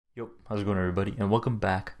Yo, how's it going everybody, and welcome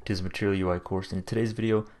back to this Material UI course. In today's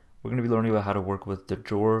video, we're going to be learning about how to work with the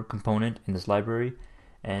drawer component in this library.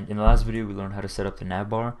 And in the last video, we learned how to set up the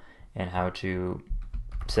navbar and how to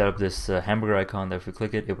set up this hamburger icon that if we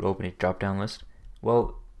click it, it would open a drop-down list.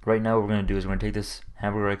 Well, right now what we're going to do is we're going to take this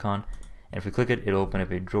hamburger icon, and if we click it, it'll open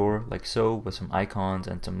up a drawer like so with some icons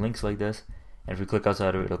and some links like this. And if we click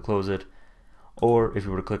outside of it, it'll close it. Or if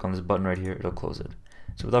we were to click on this button right here, it'll close it.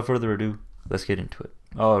 So without further ado, let's get into it.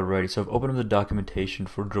 Alrighty, so I've opened up the documentation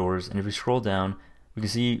for drawers, and if we scroll down, we can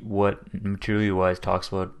see what Material UI talks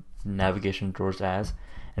about navigation drawers as.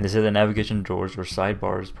 And they say that navigation drawers or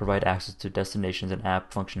sidebars provide access to destinations and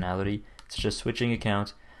app functionality, such as switching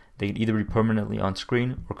accounts. They can either be permanently on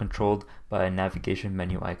screen or controlled by a navigation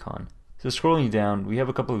menu icon. So scrolling down, we have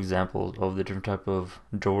a couple of examples of the different type of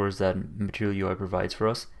drawers that Material UI provides for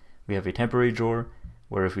us. We have a temporary drawer,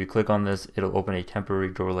 where if we click on this, it'll open a temporary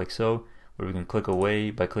drawer like so, where we can click away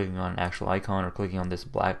by clicking on an actual icon or clicking on this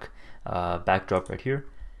black backdrop right here.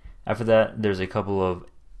 After that, there's a couple of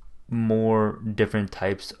more different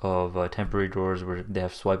types of temporary drawers where they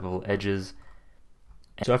have swipeable edges.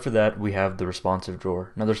 So after that, we have the responsive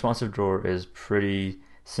drawer. Now the responsive drawer is pretty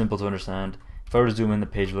simple to understand. If I were to zoom in the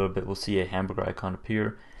page a little bit, we'll see a hamburger icon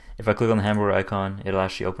appear. If I click on the hamburger icon, it'll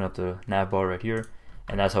actually open up the nav bar right here,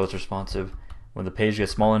 and that's how it's responsive. When the page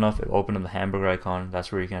gets small enough, it'll open up the hamburger icon. That's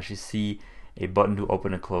where you can actually see a button to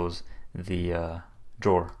open and close the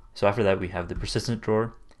drawer. So after that, we have the persistent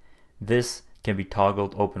drawer. This can be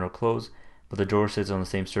toggled open or close, but the drawer sits on the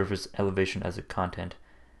same surface elevation as the content.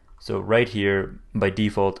 So right here, by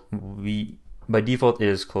default it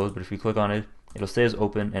is closed, but if we click on it, it'll stay as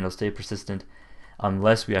open and it'll stay persistent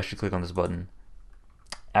unless we actually click on this button.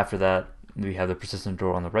 After that, we have the persistent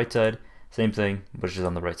drawer on the right side. Same thing, but it's just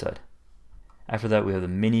on the right side. After that, we have the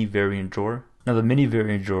mini variant drawer. Now the mini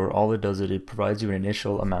variant drawer, all it does is it provides you an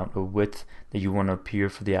initial amount of width that you want to appear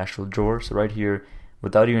for the actual drawer. So right here,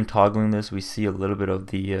 without even toggling this, we see a little bit of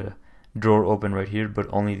the drawer open right here, but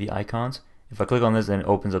only the icons. If I click on this, then it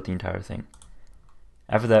opens up the entire thing.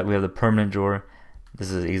 After that, we have the permanent drawer.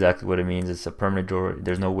 This is exactly what it means. It's a permanent drawer.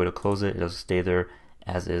 There's no way to close it. It'll stay there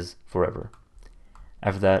as is forever.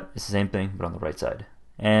 After that, it's the same thing, but on the right side.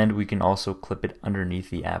 And we can also clip it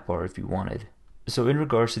underneath the app bar if you wanted. So in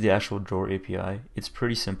regards to the actual drawer API, it's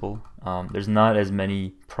pretty simple. There's not as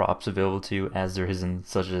many props available to you as there is in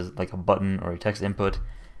such as like a button or a text input.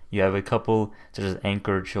 You have a couple such as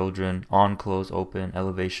anchor, children, on, close, open,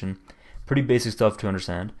 elevation. Pretty basic stuff to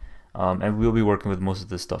understand. And we'll be working with most of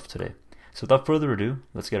this stuff today. So without further ado,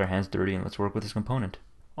 let's get our hands dirty and let's work with this component.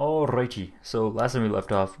 Alrighty, so last time we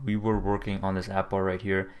left off, we were working on this app bar right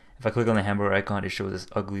here. If I click on the hamburger icon, it shows this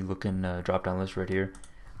ugly looking drop-down list right here.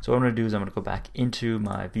 So what I'm going to do is I'm going to go back into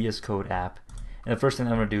my VS Code app, and the first thing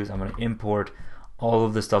I'm going to do is I'm going to import all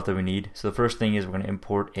of the stuff that we need. So the first thing is we're going to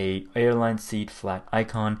import a airline seat flat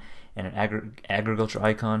icon and an agriculture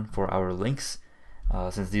icon for our links,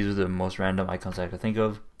 since these are the most random icons I could think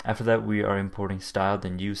of. After that, we are importing styled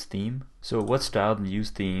and used theme. So what styled and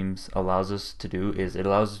used themes allows us to do is it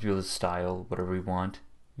allows us to be able to style whatever we want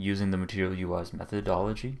using the Material UI's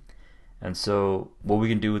methodology. And so what we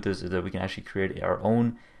can do with this is that we can actually create our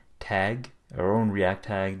own tag, our own React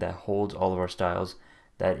tag that holds all of our styles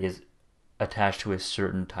that is attached to a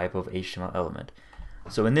certain type of HTML element.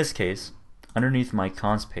 So in this case, underneath my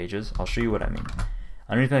cons pages, I'll show you what I mean.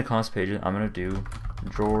 Underneath my cons pages, I'm going to do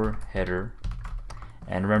drawer header.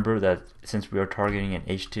 And remember that since we are targeting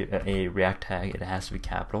a React tag, it has to be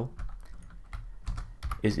capital,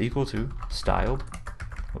 is equal to styled,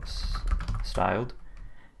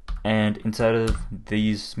 and inside of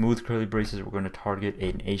these smooth curly braces, we're going to target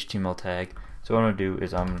an HTML tag. So what I'm going to do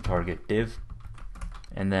is I'm going to target div,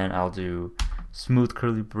 and then I'll do smooth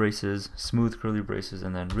curly braces,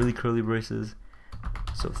 and then really curly braces.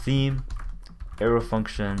 So theme, arrow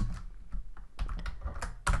function,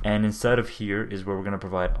 and inside of here is where we're going to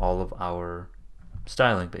provide all of our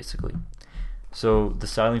styling basically. So the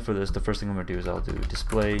styling for this, the first thing I'm going to do is I'll do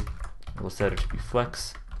display, we'll set it to be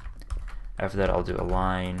flex. After that, I'll do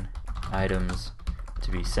align items to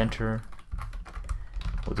be center.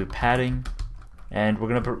 We'll do padding, and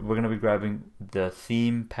we're gonna be grabbing the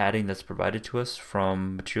theme padding that's provided to us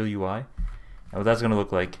from Material UI. And what that's gonna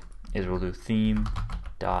look like is we'll do theme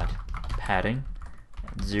dot padding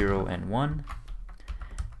 0 and 1,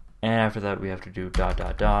 and after that we have to do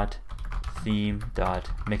theme dot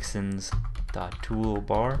mixins dot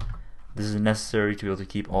toolbar. This is necessary to be able to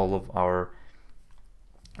keep all of our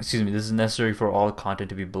this is necessary for all content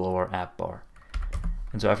to be below our app bar.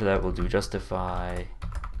 And so after that, we'll do justify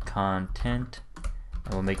content,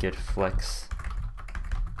 and we'll make it flex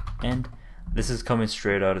end. This is coming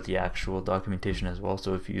straight out of the actual documentation as well,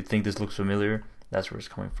 so if you think this looks familiar, that's where it's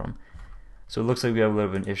coming from. So it looks like we have a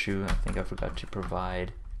little bit of an issue. I think I forgot to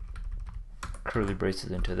provide curly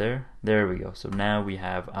braces into there. There we go. So now we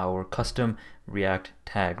have our custom React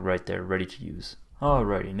tag right there ready to use.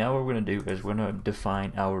 Alrighty, now what we're going to do is we're going to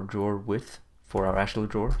define our drawer width for our actual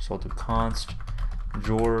drawer. So I'll do const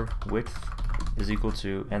drawer width is equal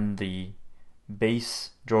to, and the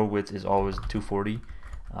base drawer width is always 240,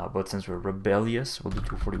 but since we're rebellious, we'll do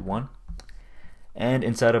 241. And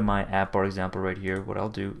inside of my app bar example right here, what I'll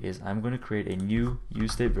do is I'm going to create a new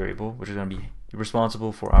useState variable, which is going to be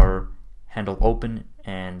responsible for our handle open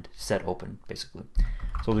and set open, basically.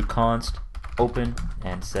 So we'll do const open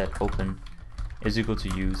and set open is equal to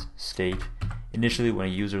use state. Initially, when a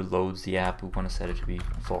user loads the app, we want to set it to be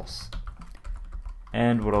false.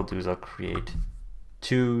 And what I'll do is I'll create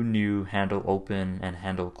two new handle open and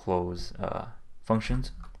handle close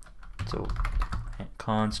functions. So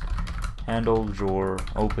const handle drawer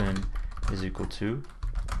open is equal to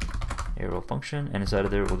arrow function, and inside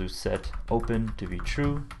of there we'll do set open to be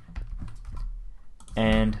true,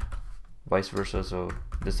 and vice versa. So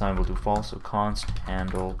this time we'll do false. So const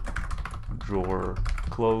handle drawer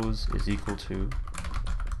close is equal to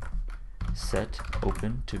set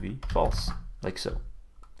open to be false, like so.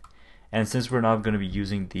 And since we're not going to be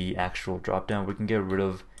using the actual drop down, we can get rid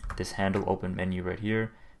of this handle open menu right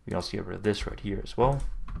here. We can also get rid of this right here as well.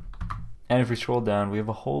 And if we scroll down, we have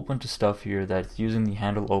a whole bunch of stuff here that's using the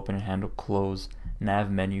handle open and handle close nav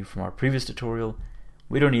menu from our previous tutorial.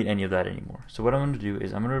 We don't need any of that anymore. So what I'm going to do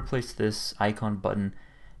is I'm going to replace this icon button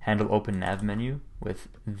handle open nav menu with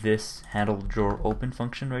this handle drawer open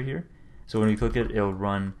function right here. So when we click it, it'll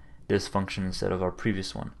run this function instead of our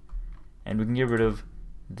previous one. And we can get rid of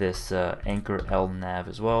this anchor L nav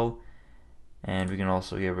as well, and we can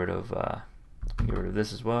also get rid of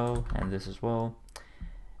this as well and this as well.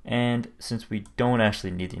 And since we don't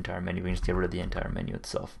actually need the entire menu, we can just get rid of the entire menu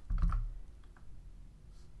itself.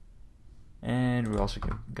 And we're also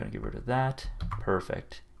going to get rid of that.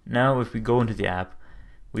 Perfect. Now if we go into the app,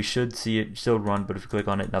 we should see it still run, but if we click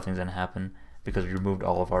on it, nothing's going to happen because we removed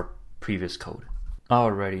all of our previous code.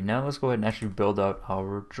 Alrighty, now let's go ahead and actually build out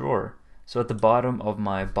our drawer. So at the bottom of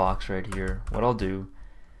my box right here, what I'll do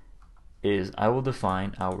is I will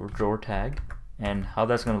define our drawer tag, and how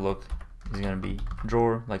that's going to look is going to be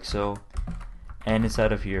drawer, like so. And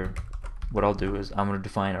inside of here, what I'll do is I'm going to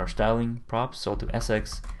define our styling props. So I'll do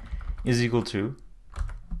sx is equal to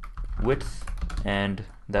width, and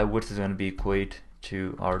that width is going to be equate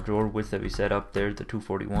to our drawer width that we set up there, the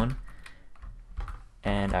 241.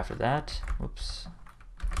 And after that, what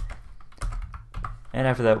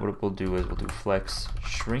we'll do is we'll do flex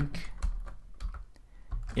shrink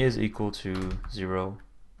is equal to 0.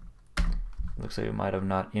 Looks like we might have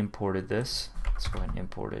not imported this. Let's go ahead and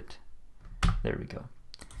import it. There we go.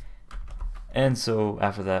 And so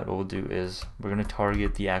after that, what we'll do is we're going to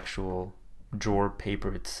target the actual drawer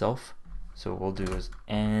paper itself. So what we'll do is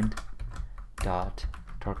and dot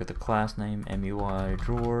target the class name MUI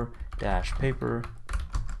drawer dash paper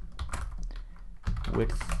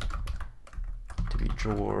width to be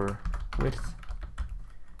drawer width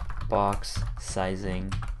box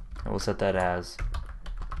sizing, and we'll set that as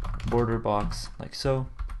border box, like so.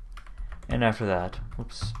 And after that,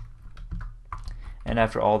 and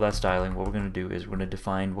after all that styling, what we're going to do is we're going to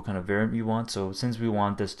define what kind of variant we want. So since we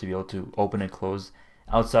want this to be able to open and close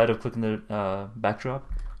outside of clicking the backdrop,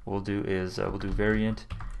 what we'll do is we'll do variant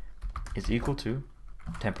is equal to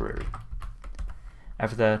temporary.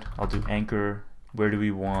 After that, I'll do anchor. Where do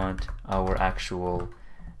we want our actual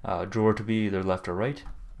drawer to be, either left or right?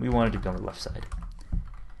 We want it to be on the left side.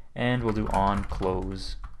 And we'll do on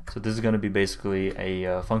close. So this is going to be basically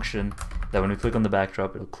a function that when we click on the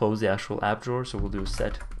backdrop, it'll close the actual app drawer. So we'll do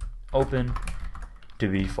set open to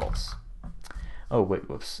be false. Oh wait,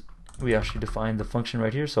 whoops. We actually defined the function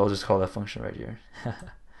right here, so I'll just call that function right here.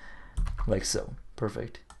 Like so.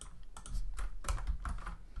 Perfect.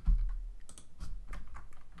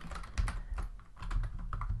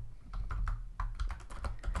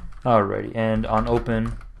 Alrighty, and on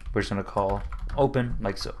open, we're just going to call open,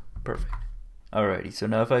 like so. Perfect. Alrighty, so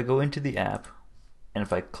now if I go into the app, and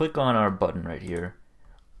if I click on our button right here,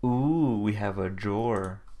 ooh, we have a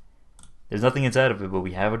drawer. There's nothing inside of it, but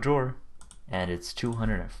we have a drawer, and it's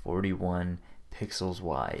 241 pixels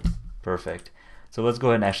wide. Perfect. So let's go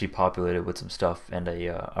ahead and actually populate it with some stuff and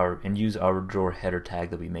use our drawer header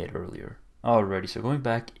tag that we made earlier. Alrighty, so going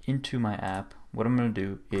back into my app, what I'm going to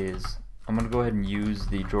do is I'm going to go ahead and use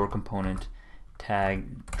the drawer component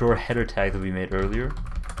tag, drawer header tag that we made earlier,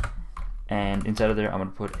 and inside of there I'm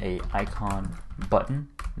going to put a icon button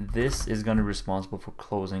this is going to be responsible for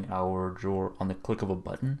closing our drawer on the click of a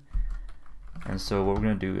button. And so what we're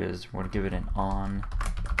going to do is we're going to give it an on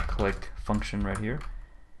click function right here,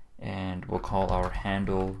 and we'll call our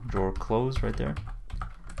handle drawer close right there.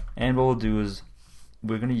 And what we'll do is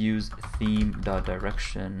we're going to use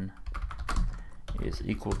theme.direction is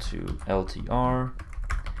equal to LTR,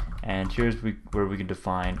 and here's where we can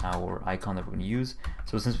define our icon that we're going to use.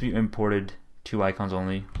 So since we imported 2 icons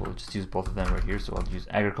only, we'll just use both of them right here. So I'll use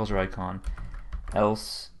agriculture icon,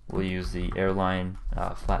 else we'll use the airline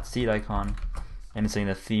flat seat icon, and it's saying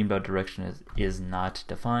that theme.direction is not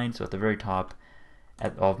defined. So at the very top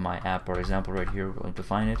of my app or example right here, we're going to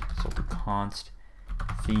define it. So the const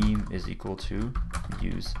theme is equal to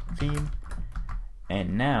use theme.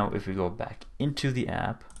 And now if we go back into the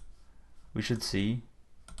app, we should see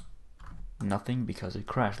nothing because it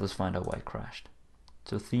crashed. Let's find out why it crashed.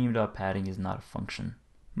 So theme.padding is not a function.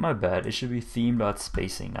 My bad, it should be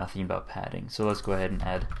theme.spacing, not theme.padding. So let's go ahead and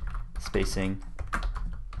add spacing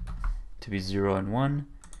to be 0 and 1.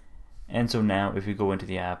 And so now if we go into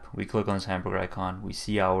the app, we click on this hamburger icon, we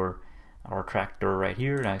see our tractor right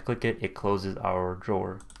here, and I click it, it closes our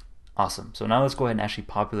drawer. Awesome. So now let's go ahead and actually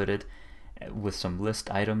populate it with some list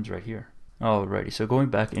items right here. Alrighty, so going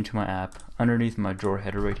back into my app, underneath my drawer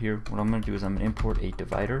header right here, what I'm going to do is I'm going to import a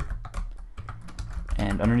divider.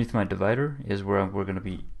 And underneath my divider is where we're going to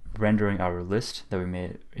be rendering our list that we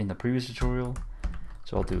made in the previous tutorial.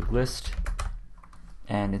 So I'll do list,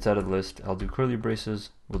 and inside of the list I'll do curly braces,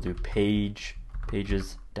 we'll do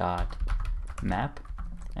pages dot map,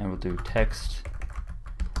 and we'll do text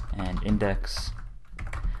and index.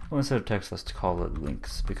 Well, instead of text, let's call it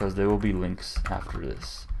links, because there will be links after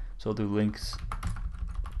this. So I'll do links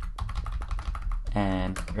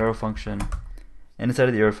and arrow function, and inside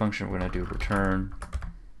of the arrow function we're going to do return,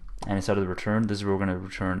 and inside of the return, this is where we're going to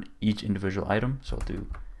return each individual item. So I'll do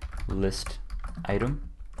list item,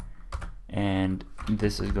 and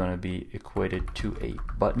this is going to be equated to a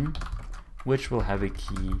button, which will have a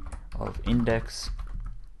key of index,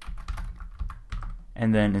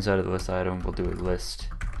 and then inside of the list item we'll do a list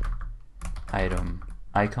item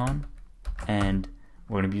icon, and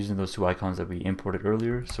we're going to be using those 2 icons that we imported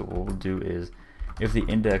earlier. So what we'll do is if the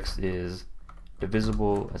index is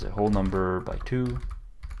divisible as a whole number by 2,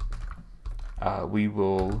 we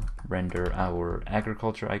will render our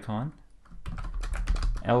agriculture icon,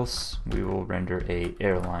 else we will render a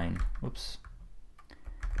airline,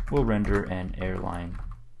 we'll render an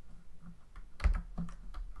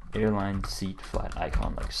airline seat flat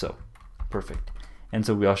icon like so. Perfect. And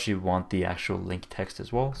so we actually want the actual link text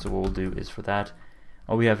as well. So what we'll do is for that,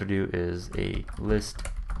 all we have to do is a list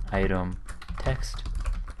item text,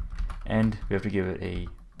 and we have to give it a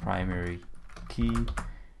primary key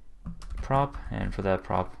prop, and for that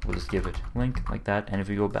prop we'll just give it link like that. And if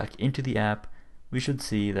we go back into the app, we should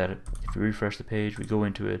see that if we refresh the page, we go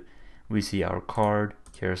into it, we see our card,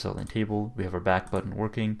 carousel, and table. We have our back button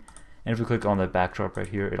working, and if we click on the backdrop right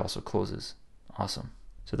here, it also closes. Awesome.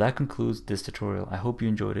 So that concludes this tutorial. I hope you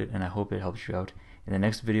enjoyed it, and I hope it helps you out. In the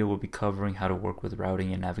next video, we'll be covering how to work with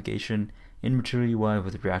routing and navigation in Material UI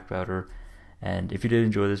with React Router. And if you did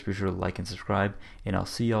enjoy this, be sure to like and subscribe, and I'll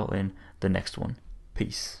see y'all in the next one.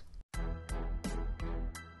 Peace.